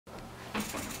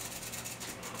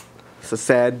It's a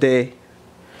sad day.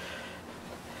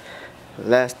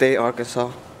 Last day, Arkansas.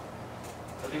 I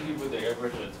think he put the air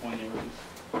pressure at 20 already.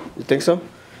 You think so?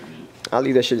 I'll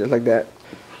leave that shit just like that.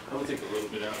 I will take a little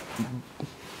bit out.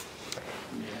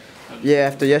 Yeah,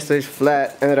 after yesterday's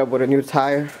flat, ended up with a new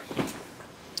tire.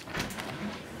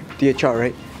 DHR,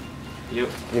 right? Yep.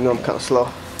 You know I'm kind of slow.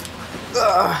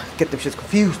 Get them shits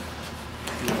confused.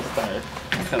 Yeah, I'm tired.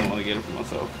 I kind of want to get it for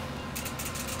myself.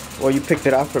 Well, you picked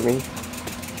it out for me.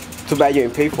 Too bad you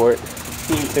didn't pay for it.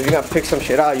 If you're gonna pick some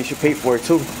shit out, you should pay for it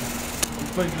too.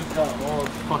 This bike just got all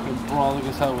fucking brawling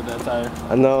as hell with that tire.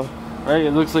 I know. Right?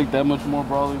 It looks like that much more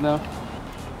brawling now.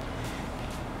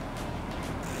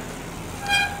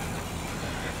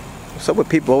 What's up with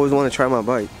people always want to try my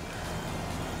bike?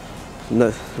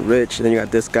 Rich, then you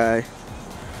got this guy.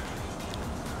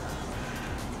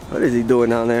 What is he doing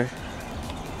down there?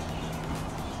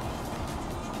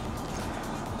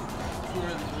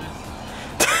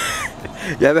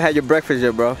 You haven't had your breakfast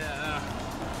yet, bro?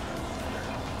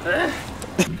 Yeah.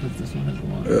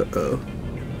 Uh-oh.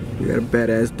 You got a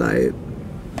badass diet.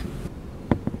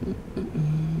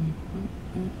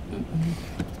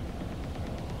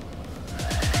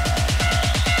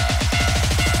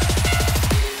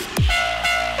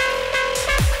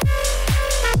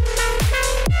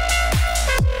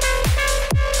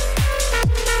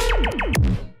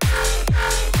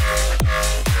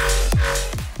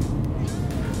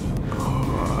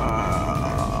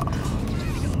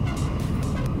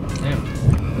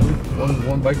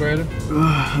 One bike rider?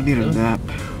 I need a nap.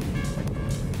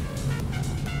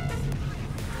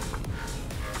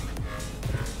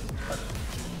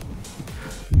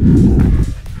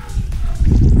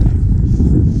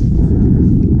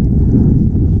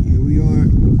 Here we are,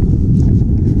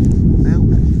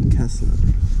 Mount Kessler.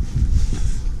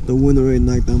 The winter at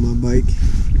night on my bike.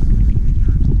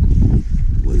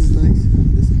 Was nice.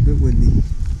 This is a bit windy.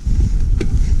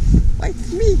 Wait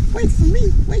for me! Wait for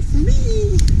me! Wait for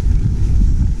me!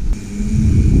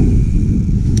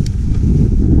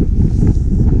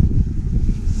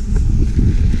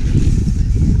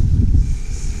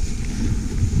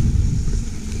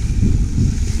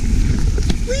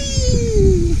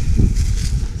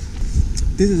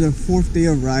 This is our 4th day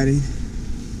of riding.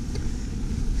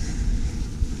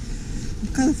 I'm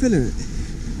kind of feeling it.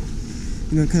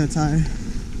 You know, kind of tired.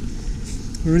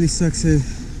 What really sucks is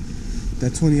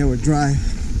that 20-hour drive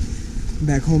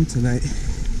back home tonight.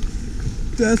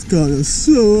 That's gonna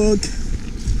suck.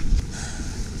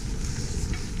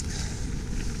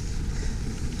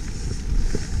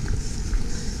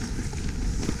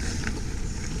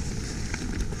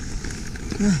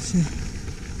 Ah, shit.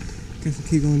 Guess we'll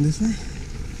keep going this way.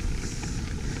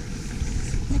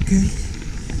 Okay,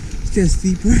 it's getting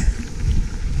steeper.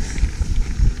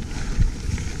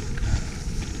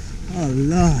 Oh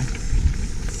Lord.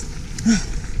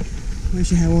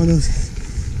 Wish I had one of those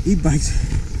e-bikes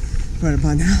right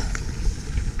about now.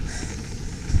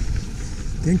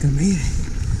 Think I made it.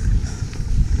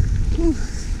 Whew.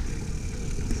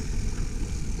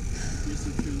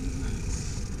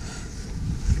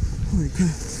 Holy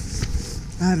crap.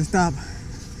 I had to stop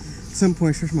at some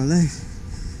point, stretch my legs.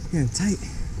 Getting tight.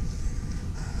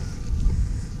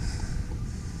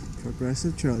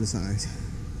 Progressive trail designs.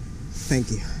 Thank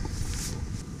you.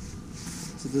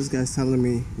 So this guy's telling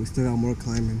me we still got more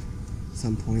climbing at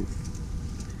some point.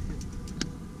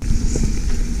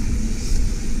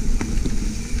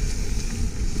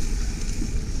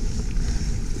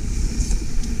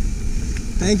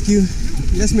 Thank you.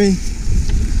 Yes, me.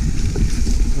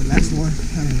 The last one.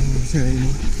 I don't know what I'm saying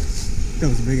anymore. That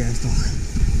was a big ass dog.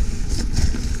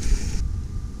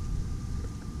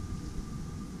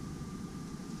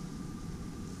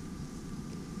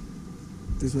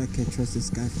 This is why I can't trust this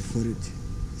guy for footage.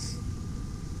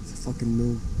 He's a fucking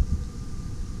noob.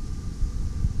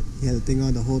 He had the thing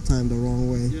on the whole time the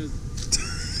wrong way. Yes.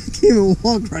 Can't even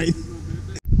walk right.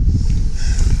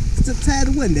 It's a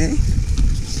tad windy.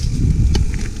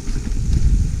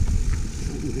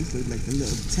 Ooh, this looks like a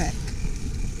little tack.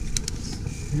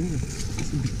 This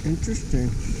would be interesting.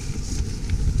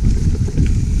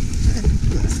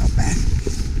 That's not bad.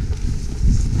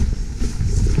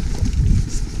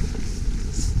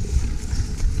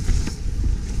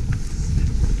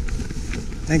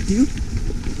 Thank you.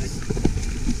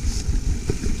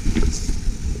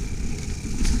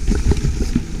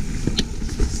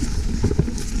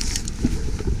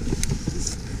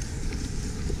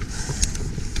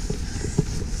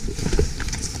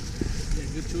 Yeah,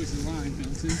 good choice of line,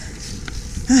 Nelson.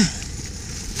 I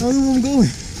don't know where I'm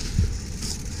going.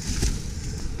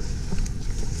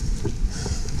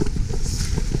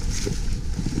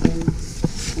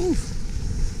 Oof.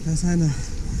 That's kind of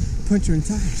puncturing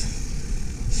tires.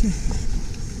 Shit.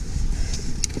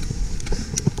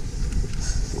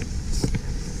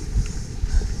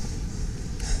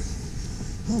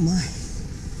 Oh my.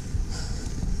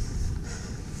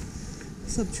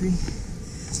 What's up, tree?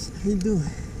 How you doing?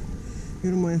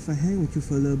 You don't mind if I hang with you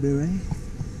for a little bit, right?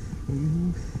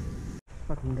 Mm-hmm.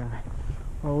 Fucking guy.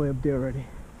 All the way up there already.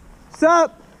 What's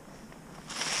up?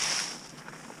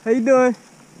 How you doing?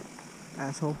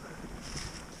 Asshole.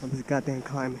 I'm just goddamn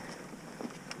climbing.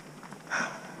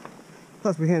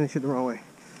 Plus we're hitting shit the wrong way.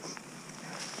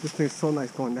 This thing's so nice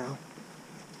going down.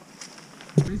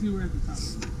 Basically we're at the top.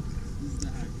 This is the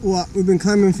high point. Well, we've been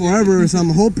climbing forever, so I'm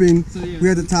hoping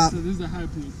we're at the top. So this is the high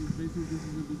point. So basically this is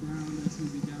gonna be down, that's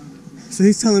gonna be down, that's gonna be down. So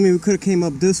he's telling me we could have came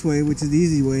up this way, which is the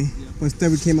easy way, but instead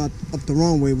we came up the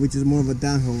wrong way, which is more of a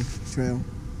downhill trail.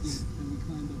 Yeah, and we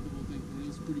climbed up the whole thing, and it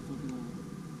was pretty fucking long.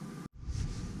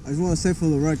 I just want to say for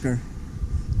the record,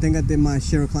 I think I did my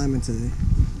share of climbing today.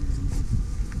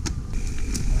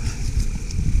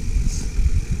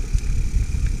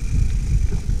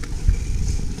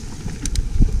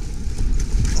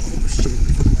 Oh shit,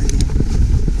 what am I doing?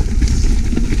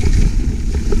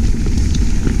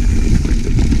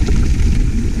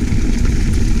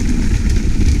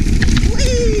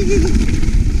 Whee!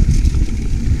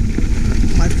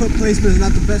 My foot placement is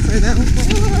not the best right now.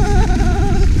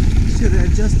 Should I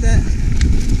adjust that?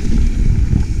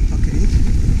 Okay.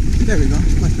 There we go.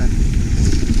 Much better.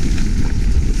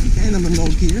 And I'm in low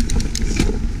gear.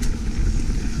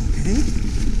 Okay.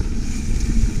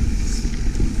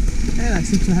 And I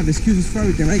seem to have excuses for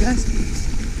everything, right guys?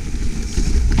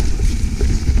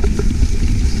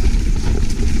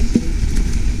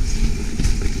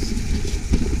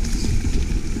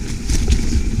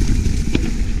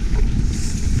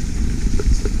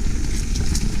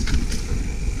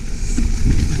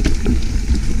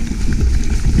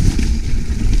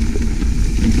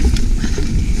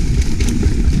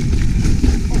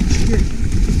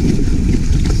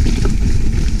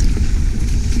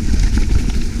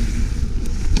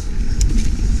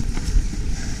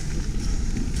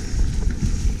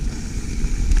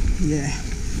 Yeah,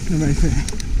 I'm ready for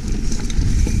that.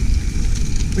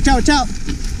 Watch out, watch out!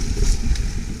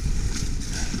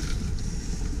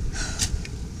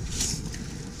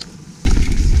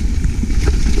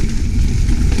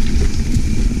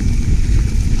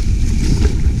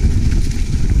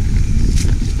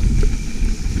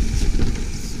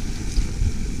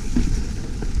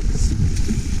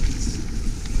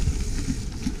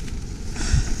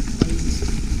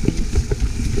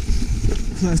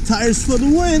 Plus tires for the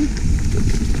win.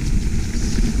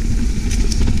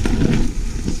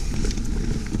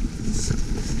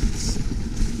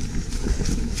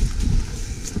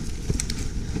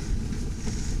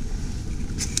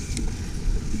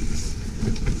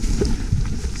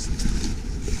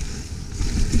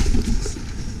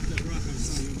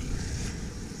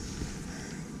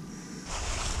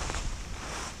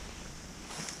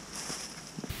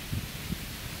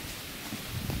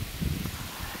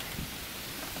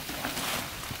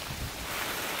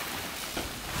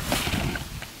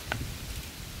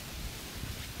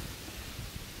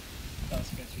 That's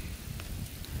sketchy.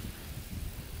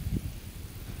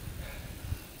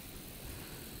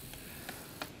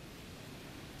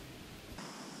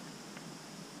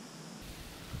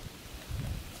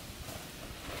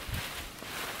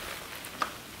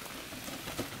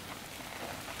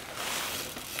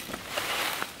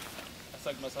 I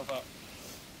psyched myself out.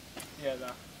 Yeah,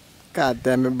 nah. God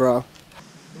damn it, bro. It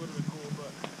would have been cool,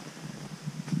 but.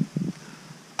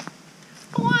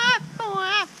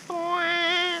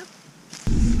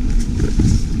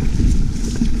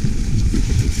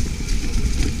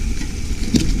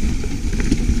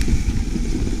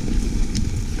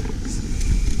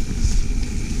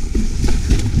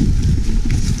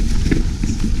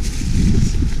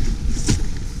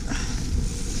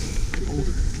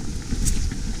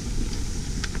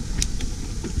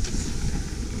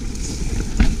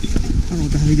 I don't know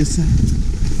what the hell he just said.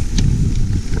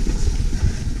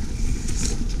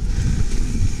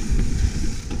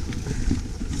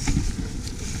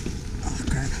 Oh,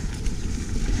 crap.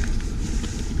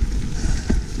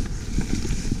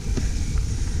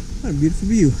 What a beautiful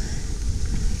view.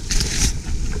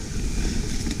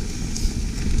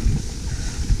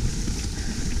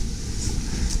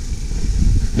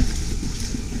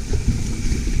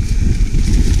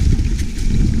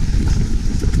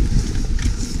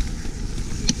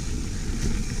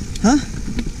 Huh?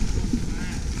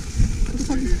 What the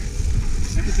fuck? I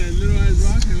hit that little ass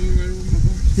rock and went right over my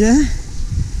bar. Yeah?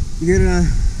 You get it on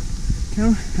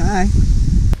camera? Hi.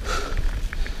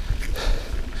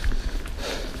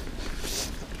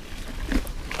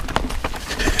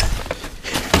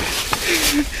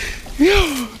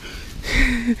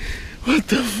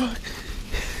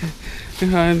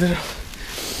 I ended up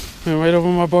went right over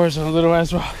my bars on a little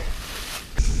ass rock.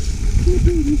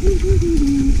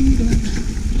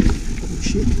 Oh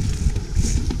shit.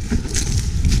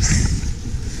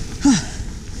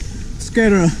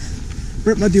 Scared to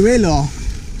rip my derailleur off.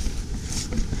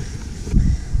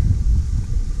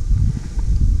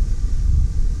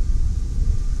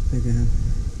 Look at him.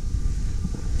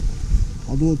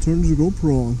 How do I turn this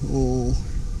GoPro on? Oh,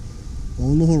 I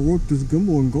don't know how to work this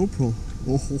gimbal and GoPro.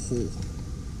 Oh ho ho.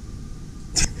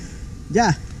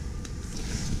 Yeah.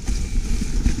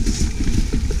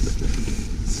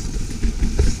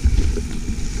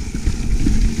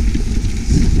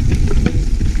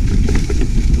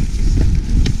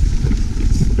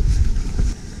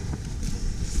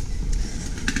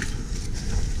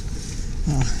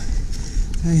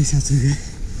 That ain't sound too good.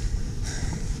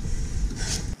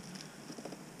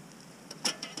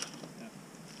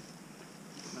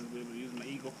 Might be able to use my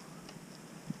eagle.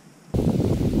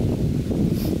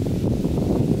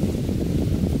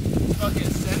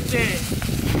 Fucking send it.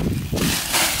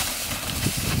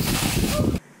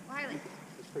 Wiley.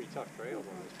 It's pretty tough trails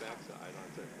on this backside,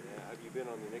 aren't they? Yeah. Have you been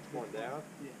on the next one down?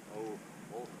 Yeah. Oh,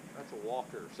 well, that's a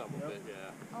walker, some of it,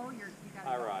 yeah. Oh, you got a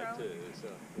I ride GoPro? too, so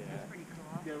yeah. That's pretty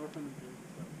cool. Yeah, we're from New Jersey.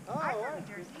 Oh, I'm all from right.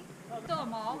 New Jersey. Still a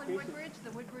mall in Woodbridge,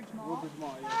 the Woodbridge Mall. Woodbridge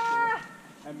Mall, yeah. Ah,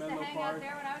 I used to Menlo hang Park. out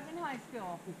there when I was in high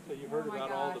school. So you've heard Oh my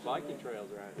about all the gosh. biking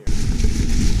trails around here.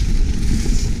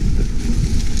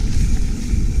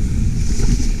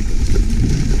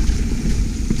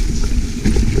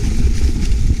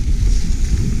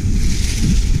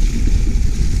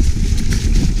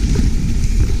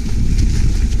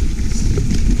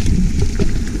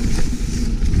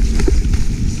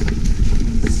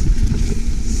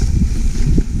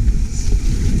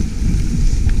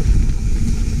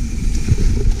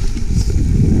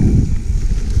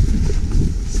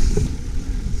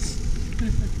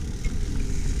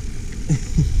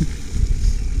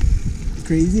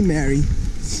 Crazy Mary,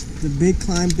 the big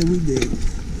climb that we did,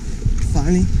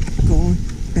 finally going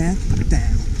back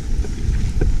down.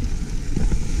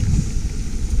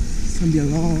 It's gonna be a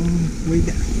long way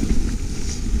down.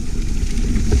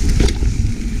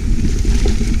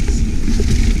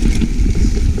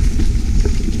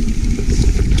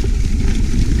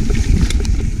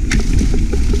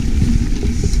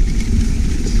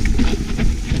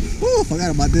 Oh,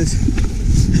 forgot about this.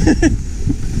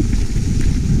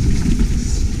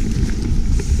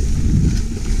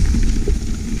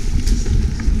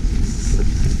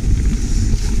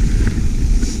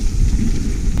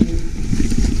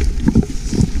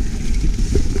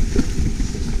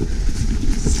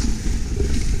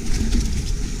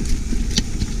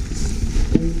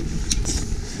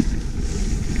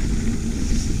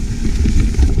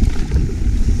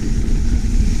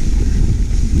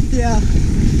 Yeah,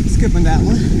 skipping that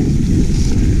one.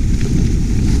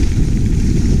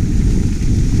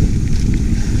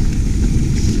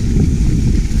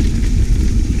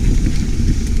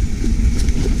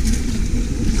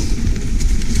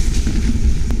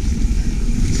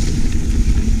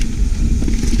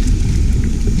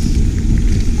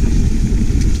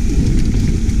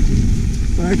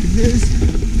 Like this.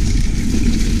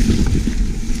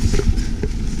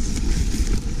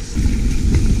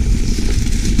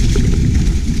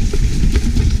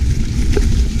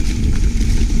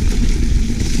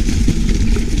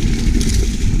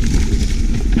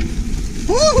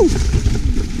 Woo!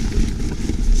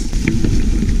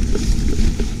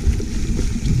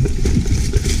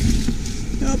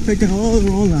 Yep, picking all the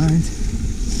wrong lines.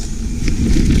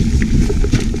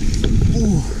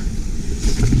 Oh,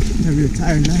 that really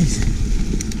tired, nice.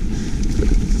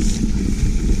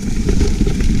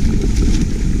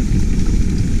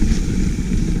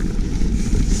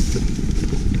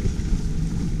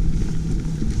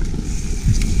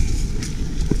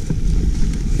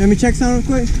 Let me check something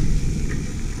real quick.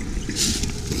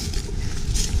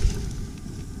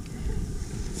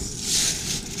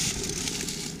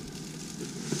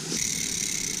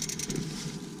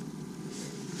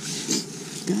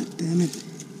 God damn it.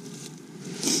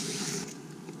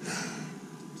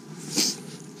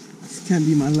 This can't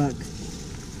be my luck.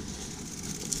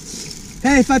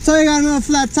 Hey, if I tell you I got another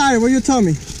flat tire, what you tell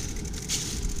me?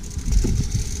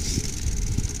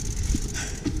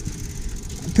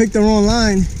 I picked the wrong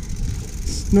line.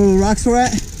 You know where the rocks were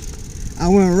at? I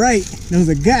went right. There was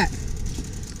a gap.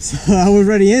 So I was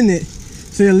already in it.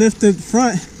 So you lifted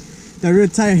front. That rear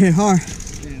tire hit hard.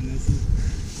 Damn, Nelson.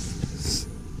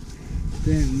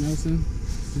 Damn, Nelson.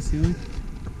 This hill?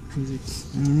 Crazy.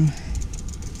 I don't know.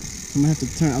 I'm gonna have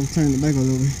to turn. I'll turn the back a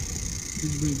little bit.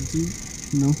 Did you break the tube?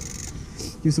 No.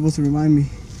 You're supposed to remind me.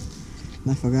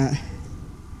 And I forgot.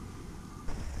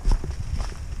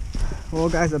 Well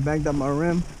guys, I bagged up my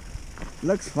rim.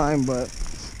 Looks fine, but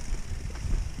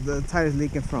the tire's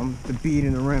leaking from the bead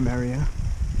in the rim area.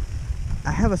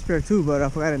 I have a spare too, but I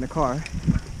forgot it in the car.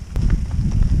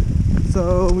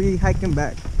 So we hiking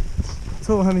back.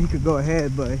 Told him he could go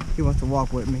ahead, but he wants to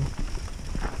walk with me.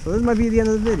 So this might be the end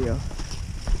of the video.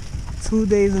 2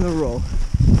 days in a row,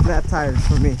 flat tires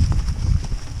for me.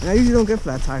 And I usually don't get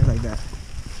flat tires like that.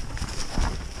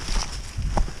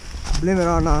 Blame it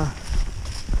on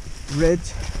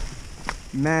Rich,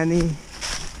 Manny,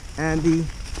 Andy.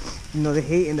 You know, they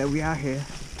hating that we out here.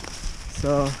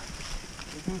 So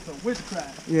They're doing some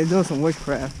witchcraft. yeah, doing some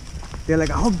witchcraft. They're like,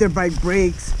 I hope their bike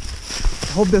breaks.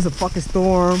 I hope there's a fucking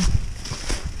storm.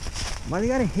 Why they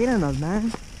gotta hate on us,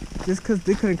 man? Just cause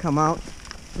they couldn't come out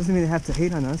doesn't mean they have to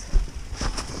hate on us.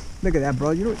 Look at that,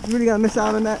 bro. You really gotta miss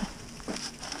out on that?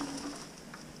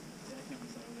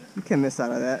 You can't miss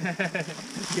out on that. You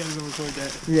gotta go record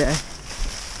that. Yeah.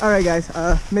 Alright guys,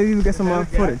 maybe we get some more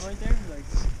footage. Right there? Like,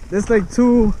 There's like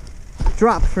 2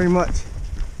 drops pretty much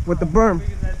with the berm. how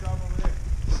big is that drop over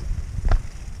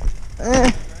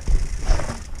there?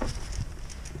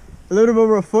 A little bit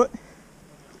over a foot.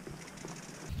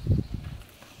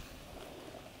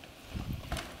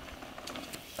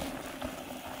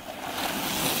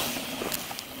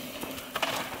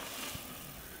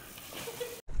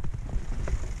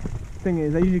 Thing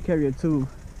is, I usually carry a 2,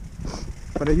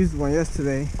 but I used one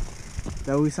yesterday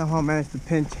that we somehow managed to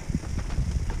pinch.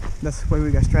 That's why we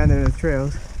got stranded in the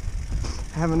trails.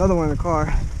 I have another one in the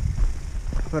car,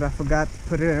 but I forgot to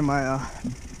put it in my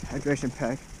hydration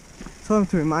pack. Told him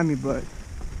to remind me, but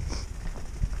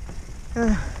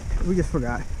we just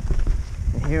forgot.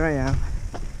 And here I am,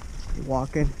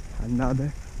 walking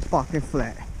another fucking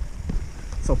flat.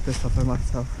 So pissed off at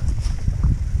myself.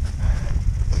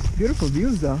 Beautiful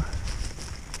views though.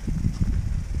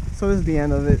 So this is the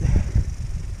end of it.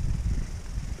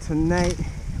 Tonight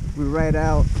we ride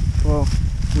out, well,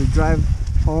 we drive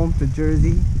home to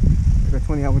Jersey. It's a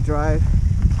 20-hour drive.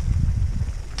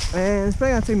 And it's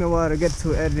probably gonna take me a while to get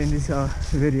to editing these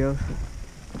videos.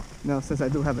 You know, since I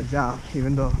do have a job,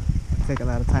 even though I take a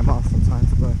lot of time off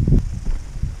sometimes. But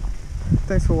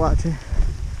thanks for watching.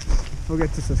 Don't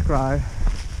forget to subscribe,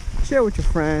 share with your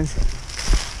friends,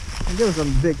 and give us a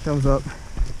big thumbs up.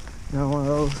 You know, one of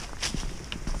those.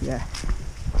 Yeah.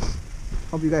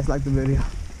 Hope you guys liked the video.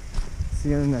 See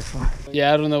you in the next one.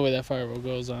 Yeah, I don't know where that fireball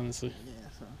goes, honestly. Yeah,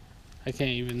 so. I can't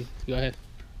even. Go ahead.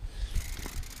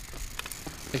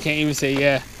 I can't even say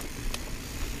yeah.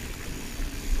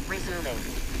 Resuming.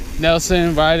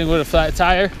 Nelson riding with a flat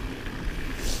tire.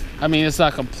 I mean, it's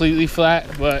not completely flat,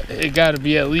 but it got to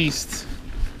be at least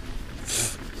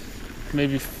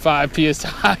maybe 5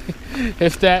 psi,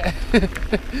 if that.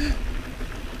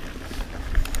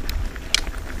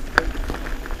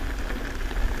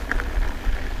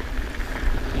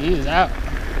 He is out.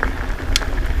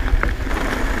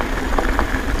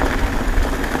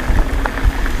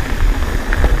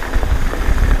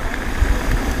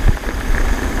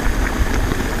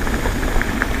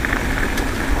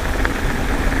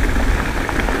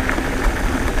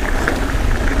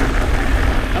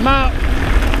 I'm out.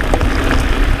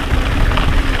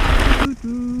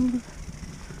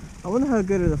 I wonder how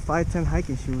good are the 510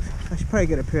 hiking shoes. I should probably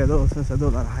get a pair of those since I do a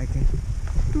lot of hiking.